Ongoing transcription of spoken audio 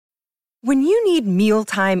When you need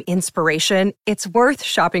mealtime inspiration, it's worth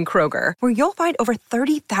shopping Kroger, where you'll find over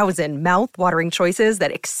 30,000 mouth-watering choices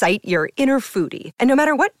that excite your inner foodie. And no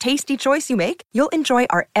matter what tasty choice you make, you'll enjoy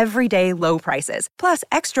our everyday low prices, plus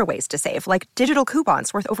extra ways to save, like digital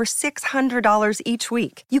coupons worth over $600 each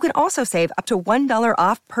week. You can also save up to $1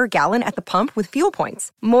 off per gallon at the pump with fuel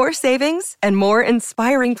points. More savings and more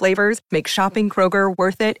inspiring flavors make shopping Kroger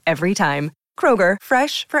worth it every time. Kroger,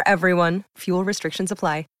 fresh for everyone. Fuel restrictions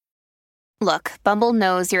apply. Look, Bumble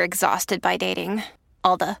knows you're exhausted by dating.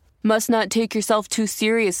 All the, must not take yourself too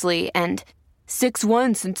seriously, and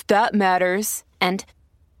 6'1" since that matters, and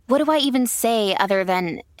what do I even say other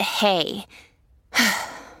than, hey?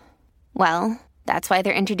 Well, that's why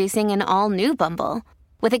they're introducing an all-new Bumble,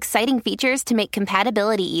 with exciting features to make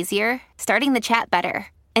compatibility easier, starting the chat better,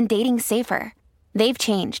 and dating safer. They've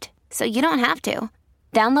changed, so you don't have to.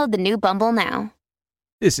 Download the new Bumble now.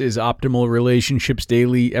 This is Optimal Relationships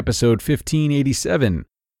Daily, episode 1587,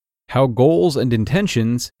 How Goals and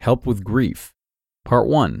Intentions Help with Grief, Part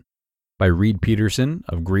 1, by Reed Peterson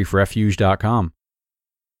of GriefRefuge.com.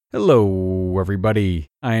 Hello,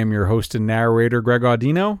 everybody. I am your host and narrator, Greg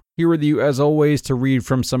Audino, here with you as always to read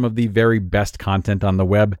from some of the very best content on the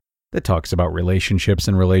web that talks about relationships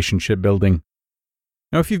and relationship building.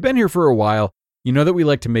 Now, if you've been here for a while, you know that we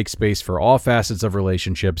like to make space for all facets of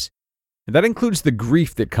relationships. And that includes the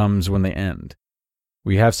grief that comes when they end.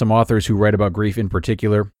 We have some authors who write about grief in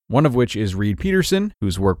particular, one of which is Reed Peterson,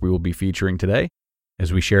 whose work we will be featuring today,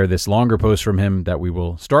 as we share this longer post from him that we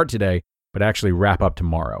will start today, but actually wrap up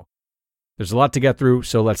tomorrow. There's a lot to get through,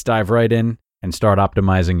 so let's dive right in and start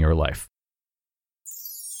optimizing your life.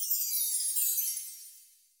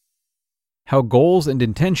 How Goals and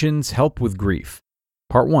Intentions Help with Grief,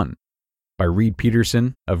 Part 1, by Reed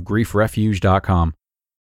Peterson of GriefRefuge.com.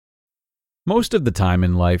 Most of the time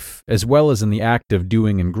in life, as well as in the act of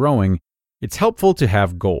doing and growing, it's helpful to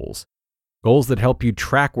have goals. Goals that help you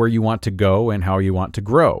track where you want to go and how you want to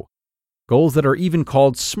grow. Goals that are even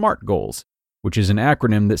called SMART goals, which is an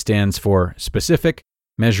acronym that stands for specific,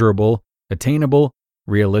 measurable, attainable,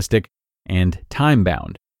 realistic, and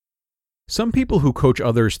time-bound. Some people who coach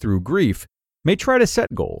others through grief may try to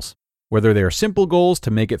set goals, whether they are simple goals to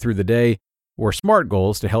make it through the day, or SMART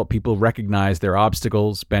goals to help people recognize their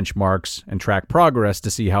obstacles, benchmarks, and track progress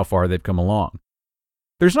to see how far they've come along.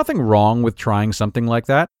 There's nothing wrong with trying something like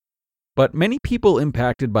that, but many people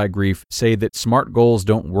impacted by grief say that SMART goals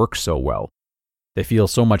don't work so well. They feel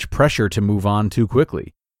so much pressure to move on too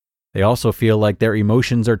quickly. They also feel like their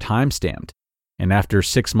emotions are time-stamped, and after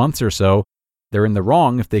 6 months or so, they're in the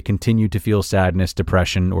wrong if they continue to feel sadness,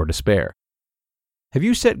 depression, or despair. Have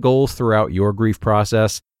you set goals throughout your grief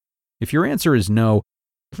process? If your answer is no,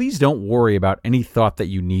 please don't worry about any thought that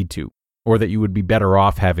you need to, or that you would be better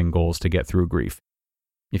off having goals to get through grief.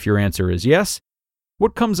 If your answer is yes,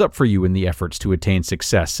 what comes up for you in the efforts to attain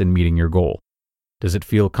success in meeting your goal? Does it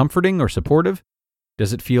feel comforting or supportive?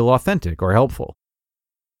 Does it feel authentic or helpful?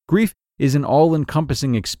 Grief is an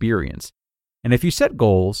all-encompassing experience, and if you set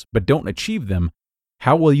goals but don't achieve them,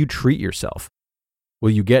 how will you treat yourself? Will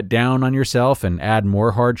you get down on yourself and add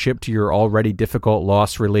more hardship to your already difficult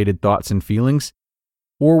loss-related thoughts and feelings?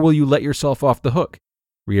 Or will you let yourself off the hook,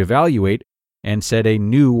 reevaluate, and set a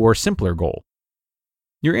new or simpler goal?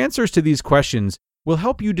 Your answers to these questions will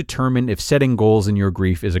help you determine if setting goals in your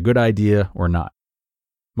grief is a good idea or not.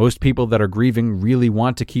 Most people that are grieving really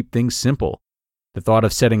want to keep things simple. The thought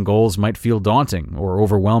of setting goals might feel daunting or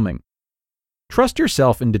overwhelming. Trust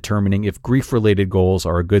yourself in determining if grief-related goals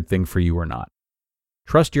are a good thing for you or not.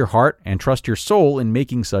 Trust your heart and trust your soul in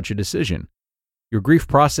making such a decision. Your grief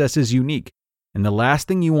process is unique, and the last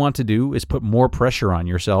thing you want to do is put more pressure on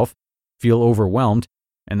yourself, feel overwhelmed,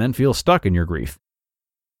 and then feel stuck in your grief.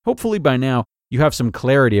 Hopefully by now, you have some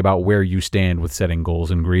clarity about where you stand with setting goals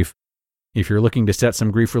in grief. If you're looking to set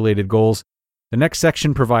some grief-related goals, the next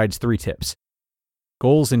section provides 3 tips.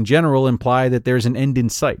 Goals in general imply that there's an end in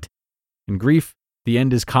sight. In grief, the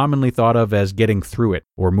end is commonly thought of as getting through it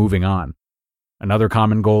or moving on. Another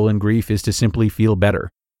common goal in grief is to simply feel better.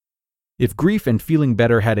 If grief and feeling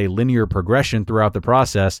better had a linear progression throughout the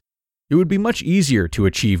process, it would be much easier to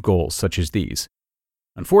achieve goals such as these.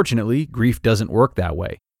 Unfortunately, grief doesn't work that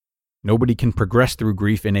way. Nobody can progress through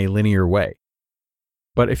grief in a linear way.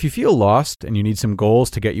 But if you feel lost and you need some goals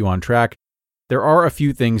to get you on track, there are a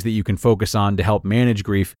few things that you can focus on to help manage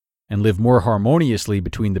grief and live more harmoniously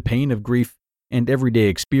between the pain of grief and everyday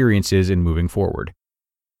experiences in moving forward.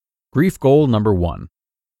 Grief goal number 1.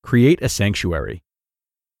 Create a sanctuary.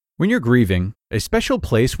 When you're grieving, a special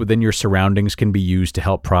place within your surroundings can be used to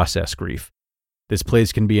help process grief. This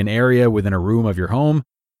place can be an area within a room of your home,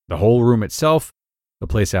 the whole room itself, A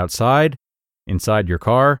place outside, inside your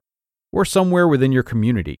car, or somewhere within your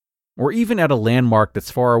community, or even at a landmark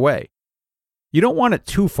that's far away. You don't want it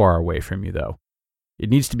too far away from you, though. It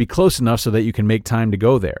needs to be close enough so that you can make time to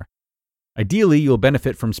go there. Ideally, you'll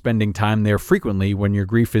benefit from spending time there frequently when your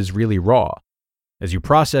grief is really raw. As you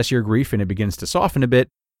process your grief and it begins to soften a bit,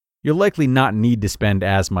 you'll likely not need to spend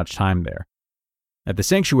as much time there. At the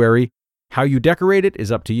sanctuary, how you decorate it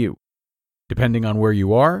is up to you. Depending on where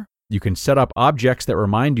you are, you can set up objects that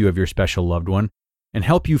remind you of your special loved one and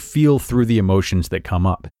help you feel through the emotions that come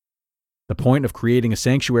up. The point of creating a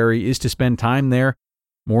sanctuary is to spend time there,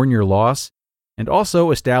 mourn your loss, and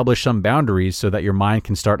also establish some boundaries so that your mind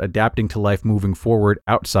can start adapting to life moving forward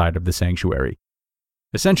outside of the sanctuary.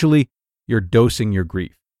 Essentially, you're dosing your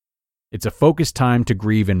grief. It's a focused time to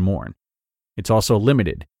grieve and mourn. It's also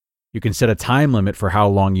limited. You can set a time limit for how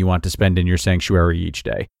long you want to spend in your sanctuary each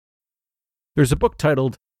day. There's a book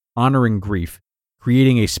titled Honoring Grief,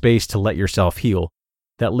 Creating a Space to Let Yourself Heal,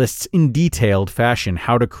 that lists in detailed fashion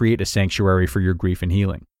how to create a sanctuary for your grief and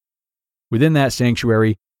healing. Within that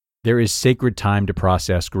sanctuary, there is sacred time to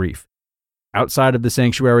process grief. Outside of the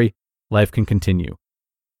sanctuary, life can continue.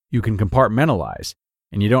 You can compartmentalize,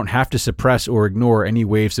 and you don't have to suppress or ignore any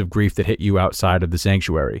waves of grief that hit you outside of the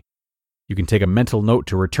sanctuary. You can take a mental note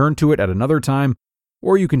to return to it at another time,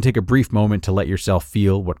 or you can take a brief moment to let yourself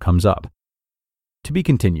feel what comes up. To be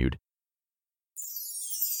continued.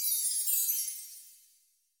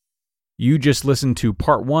 You just listened to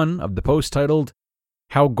part 1 of the post titled,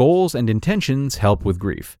 How Goals and Intentions Help with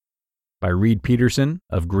Grief, by Reed Peterson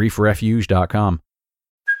of GriefRefuge.com.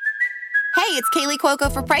 Hey, it's Kaylee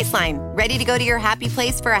Cuoco for Priceline. Ready to go to your happy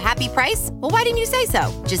place for a happy price? Well, why didn't you say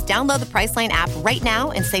so? Just download the Priceline app right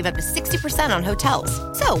now and save up to 60% on hotels.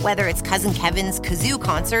 So whether it's Cousin Kevin's Kazoo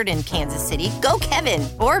Concert in Kansas City, go Kevin,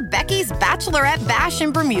 or Becky's Bachelorette Bash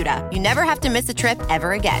in Bermuda, you never have to miss a trip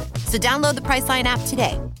ever again. So download the Priceline app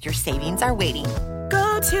today. Your savings are waiting.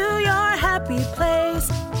 Go to your happy place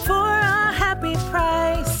for a happy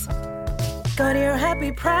price. Go to your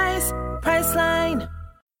happy price, Priceline.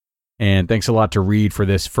 And thanks a lot to Reed for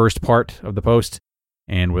this first part of the post,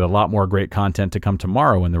 and with a lot more great content to come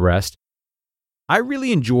tomorrow in the rest. I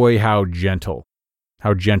really enjoy how gentle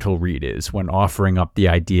Reed is when offering up the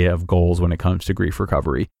idea of goals when it comes to grief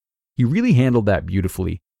recovery. He really handled that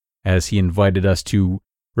beautifully as he invited us to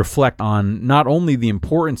reflect on not only the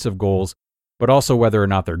importance of goals, but also whether or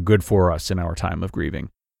not they're good for us in our time of grieving.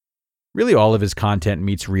 Really, all of his content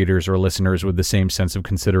meets readers or listeners with the same sense of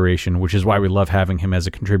consideration, which is why we love having him as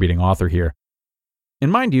a contributing author here.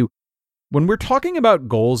 And mind you, when we're talking about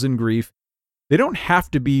goals in grief, they don't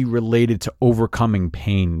have to be related to overcoming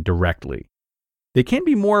pain directly. They can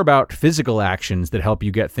be more about physical actions that help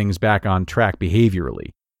you get things back on track behaviorally.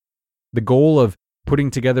 The goal of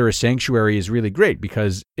putting together a sanctuary is really great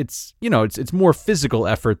because it's more physical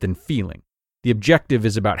effort than feeling. The objective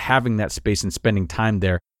is about having that space and spending time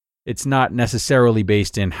there. It's not necessarily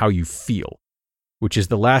based in how you feel, which is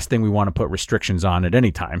the last thing we want to put restrictions on at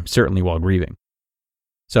any time, certainly while grieving.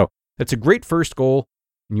 So that's a great first goal,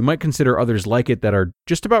 and you might consider others like it that are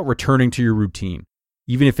just about returning to your routine,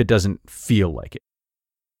 even if it doesn't feel like it.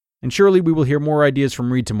 And surely we will hear more ideas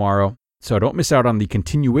from Reed tomorrow, so don't miss out on the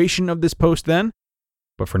continuation of this post then.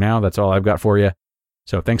 But for now, that's all I've got for you.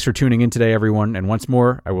 So thanks for tuning in today, everyone, and once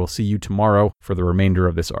more, I will see you tomorrow for the remainder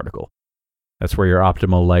of this article. That's where your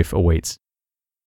optimal life awaits.